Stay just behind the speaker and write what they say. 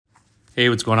Hey,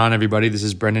 what's going on, everybody? This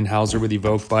is Brendan Hauser with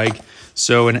Evoke Bike.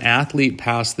 So an athlete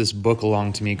passed this book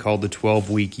along to me called The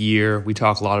 12-Week Year. We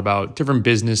talk a lot about different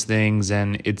business things,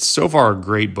 and it's so far a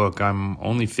great book. I'm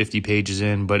only 50 pages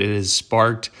in, but it has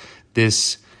sparked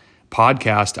this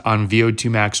podcast on VO2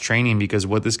 max training because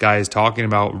what this guy is talking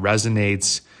about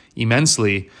resonates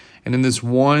immensely. And in this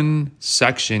one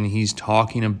section, he's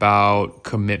talking about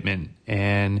commitment.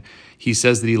 And he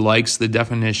says that he likes the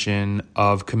definition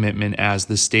of commitment as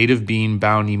the state of being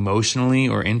bound emotionally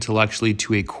or intellectually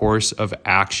to a course of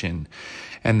action.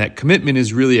 And that commitment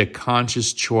is really a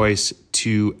conscious choice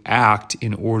to act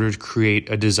in order to create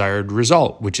a desired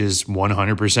result, which is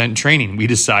 100% training. We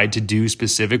decide to do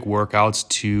specific workouts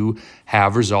to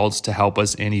have results to help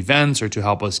us in events or to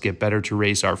help us get better to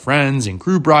race our friends and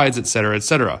group rides, et cetera, et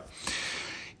cetera.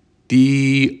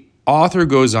 The author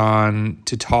goes on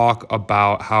to talk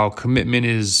about how commitment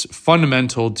is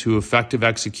fundamental to effective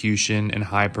execution and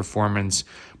high performance,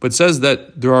 but says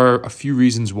that there are a few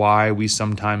reasons why we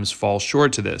sometimes fall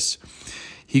short to this.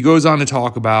 He goes on to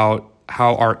talk about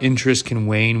how our interest can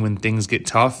wane when things get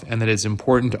tough and that it's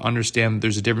important to understand that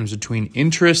there's a difference between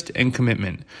interest and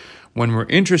commitment. When we're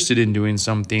interested in doing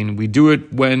something, we do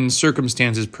it when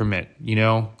circumstances permit.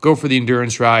 Go for the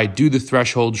endurance ride, do the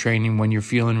threshold training when you're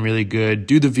feeling really good,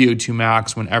 do the VO2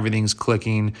 max when everything's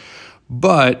clicking.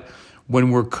 But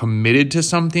when we're committed to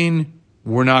something,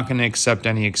 we're not going to accept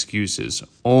any excuses,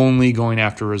 only going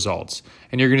after results.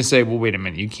 And you're going to say, well, wait a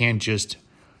minute, you can't just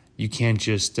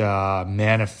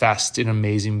manifest an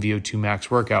amazing VO2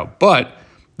 max workout. But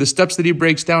the steps that he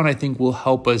breaks down, I think, will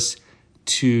help us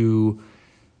to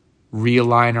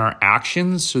realign our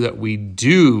actions so that we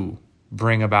do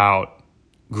bring about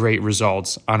great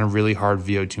results on a really hard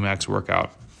VO2 max workout.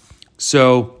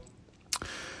 So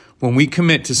when we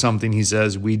commit to something, he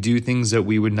says, we do things that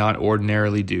we would not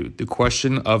ordinarily do. The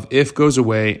question of if goes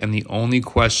away, and the only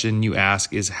question you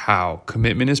ask is how.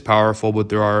 Commitment is powerful, but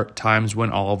there are times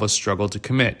when all of us struggle to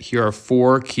commit. Here are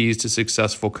 4 keys to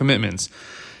successful commitments.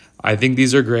 I think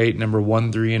these are great, number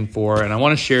 1, 3, and 4. And I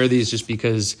want to share these just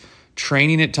because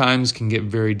training at times can get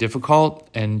very difficult,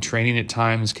 and training at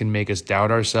times can make us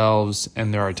doubt ourselves,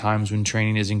 and there are times when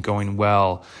training isn't going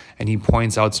well. And he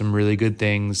points out some really good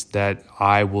things that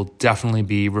I will definitely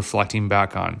be reflecting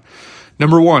back on.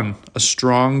 Number 1, a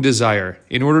strong desire.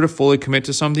 In order to fully commit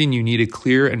to something, you need a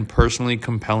clear and personally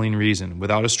compelling reason.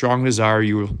 Without a strong desire,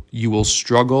 you will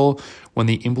struggle when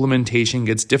the implementation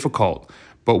gets difficult.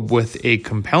 But with a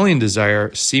compelling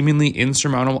desire, seemingly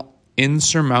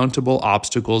insurmountable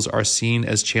obstacles are seen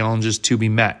as challenges to be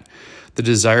met. The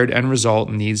desired end result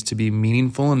needs to be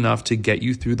meaningful enough to get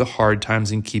you through the hard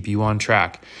times and keep you on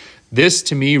track. This,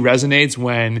 to me, resonates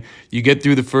when you get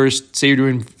through the first, say you're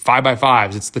doing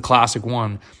 5x5s, it's the classic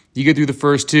one. You get through the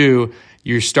first 2,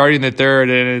 you're starting the third,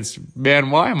 and it's,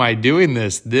 man, why am I doing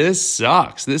this? This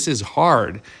sucks. This is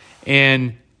hard.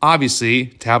 And obviously,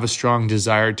 to have a strong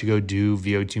desire to go do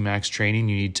VO2 max training,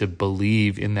 you need to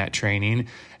believe in that training.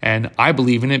 And I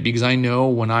believe in it because I know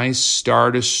when I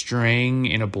start a string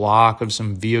in a block of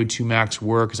some VO2 max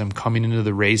work as I'm coming into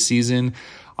the race season,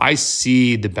 I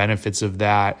see the benefits of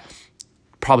that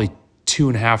probably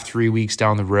 2.5, 3 weeks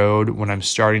down the road when I'm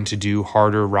starting to do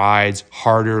harder rides,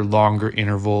 harder, longer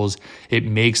intervals. It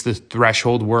makes the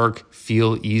threshold work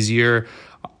feel easier.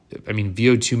 I mean,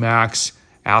 VO2 max,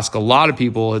 ask a lot of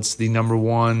people, it's the number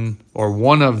 1 or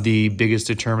one of the biggest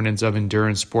determinants of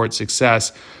endurance sport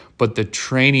success, but the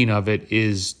training of it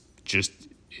is just,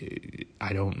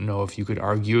 I don't know if you could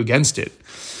argue against it.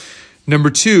 Number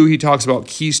 2, he talks about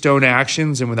keystone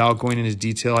actions, and without going into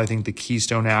detail, I think the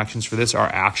keystone actions for this are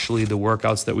actually the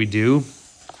workouts that we do.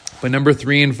 But number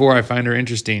 3 and 4 I find are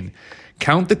interesting.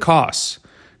 Count the costs.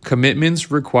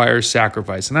 Commitments require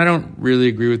sacrifice. And I don't really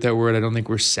agree with that word. I don't think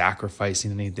we're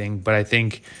sacrificing anything, but I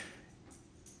think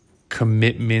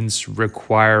commitments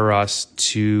require us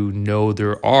to know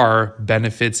there are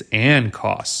benefits and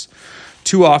costs.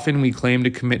 Too often we claim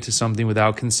to commit to something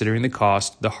without considering the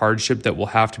cost, the hardship that will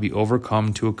have to be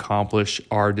overcome to accomplish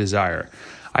our desire.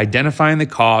 Identifying the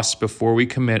costs before we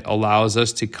commit allows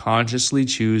us to consciously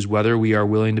choose whether we are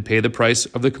willing to pay the price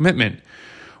of the commitment.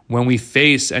 When we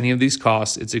face any of these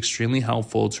costs, it's extremely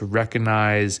helpful to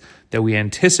recognize that we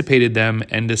anticipated them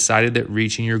and decided that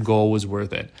reaching your goal was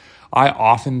worth it. I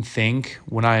often think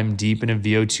when I'm deep in a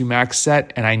VO2 max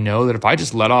set and I know that if I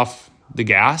just let off the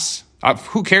gas,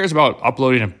 who cares about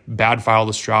uploading a bad file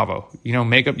to Strava?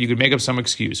 You could make up some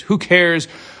excuse. Who cares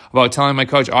about telling my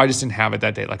coach, I just didn't have it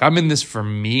that day? Like, I'm in this for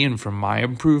me and for my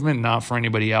improvement, not for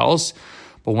anybody else.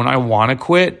 But when I want to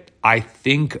quit, I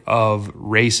think of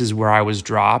races where I was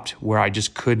dropped, where I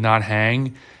just could not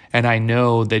hang, And I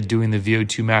know that doing the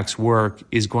VO2 max work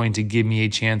is going to give me a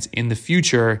chance in the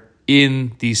future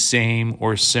in the same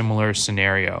or similar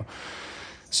scenario.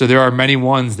 So there are many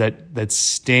ones that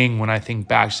sting when I think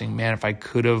back, saying, man, if I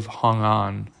could have hung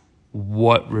on,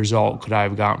 what result could I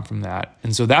have gotten from that?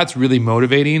 And so that's really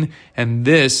motivating. And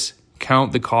this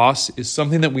count the costs is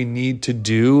something that we need to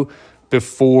do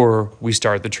before we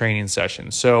start the training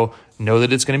session. So know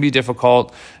that it's going to be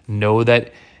difficult. Know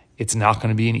that it's not going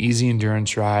to be an easy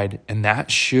endurance ride. And that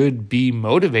should be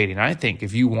motivating, I think.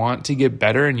 If you want to get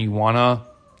better and you want to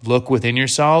look within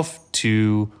yourself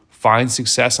to find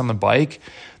success on the bike,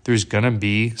 there's going to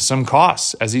be some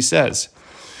costs, as he says.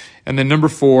 And then number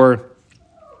 4,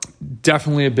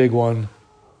 definitely a big one.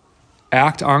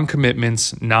 Act on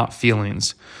commitments, not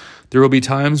feelings. There will be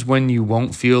times when you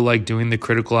won't feel like doing the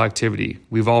critical activity.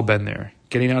 We've all been there.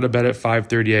 Getting out of bed at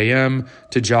 5:30 a.m.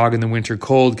 to jog in the winter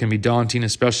cold can be daunting,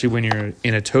 especially when you're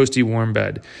in a toasty warm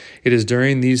bed. It is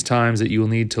during these times that you'll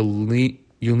need to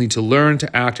learn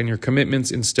to act on your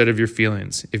commitments instead of your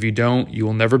feelings. If you don't, you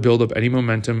will never build up any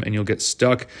momentum and you'll get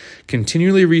stuck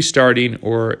continually restarting,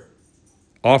 or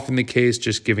often the case,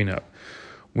 just giving up.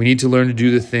 We need to learn to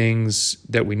do the things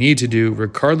that we need to do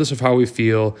regardless of how we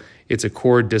feel. It's a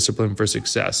core discipline for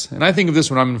success. And I think of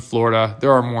this when I'm in Florida.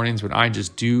 There are mornings when I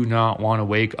just do not want to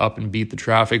wake up and beat the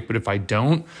traffic. But if I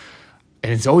don't,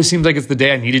 and it always seems like it's the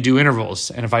day I need to do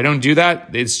intervals. And if I don't do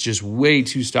that, it's just way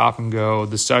too stop and go.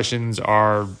 The sessions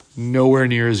are nowhere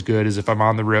near as good as if I'm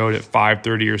on the road at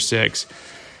 5:30 or 6.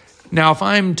 Now, if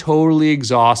I'm totally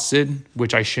exhausted,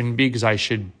 which I shouldn't be because I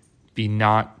should be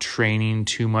not training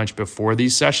too much before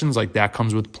these sessions, like that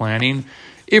comes with planning.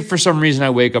 If for some reason I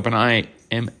wake up and I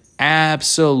am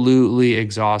absolutely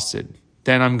exhausted,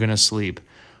 then I'm going to sleep.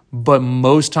 But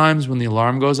most times when the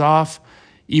alarm goes off,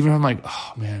 even if I'm like,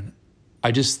 oh man,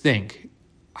 I just think,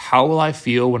 how will I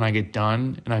feel when I get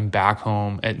done and I'm back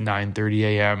home at 9:30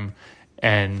 a.m.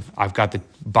 and I've got the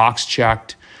box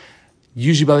checked.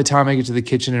 Usually by the time I get to the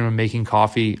kitchen and I'm making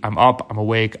coffee, I'm up, I'm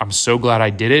awake, I'm so glad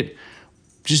I did it.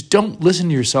 Just don't listen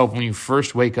to yourself when you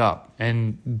first wake up,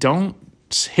 and don't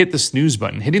hit the snooze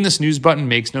button. Hitting the snooze button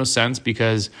makes no sense,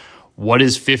 because what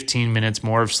is 15 minutes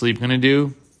more of sleep going to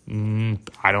do?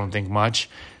 I don't think much.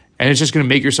 And it's just going to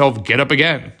make yourself get up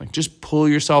again. Like, just pull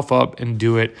yourself up and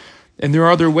do it. And there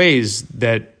are other ways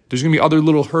that there's going to be other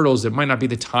little hurdles that might not be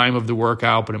the time of the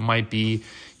workout, but it might be,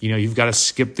 you've got to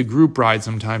skip the group ride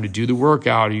sometime to do the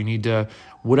workout, or you need to,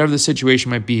 whatever the situation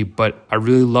might be. But I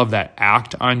really love that.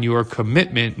 Act on your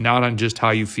commitment, not on just how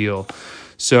you feel.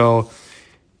 So,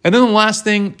 and then the last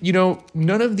thing,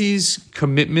 none of these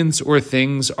commitments or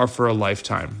things are for a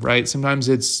lifetime, right? Sometimes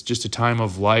it's just a time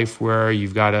of life where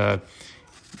you've got to,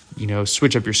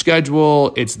 switch up your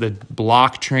schedule. It's the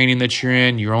block training that you're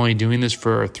in. You're only doing this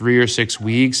for 3 or 6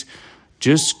 weeks.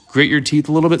 Just grit your teeth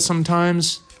a little bit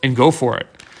sometimes and go for it.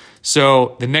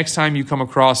 So the next time you come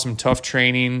across some tough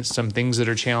training, some things that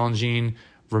are challenging,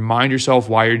 remind yourself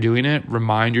why you're doing it.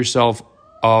 Remind yourself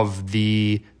of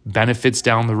the benefits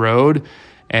down the road.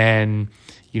 And,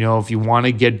 if you want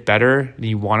to get better and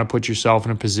you want to put yourself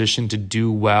in a position to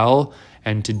do well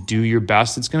and to do your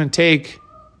best, it's going to take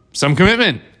some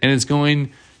commitment, and it's going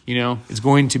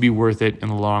to be worth it in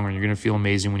the long run. You're going to feel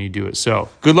amazing when you do it. So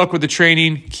good luck with the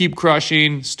training. Keep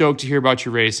crushing. Stoked to hear about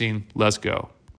your racing. Let's go.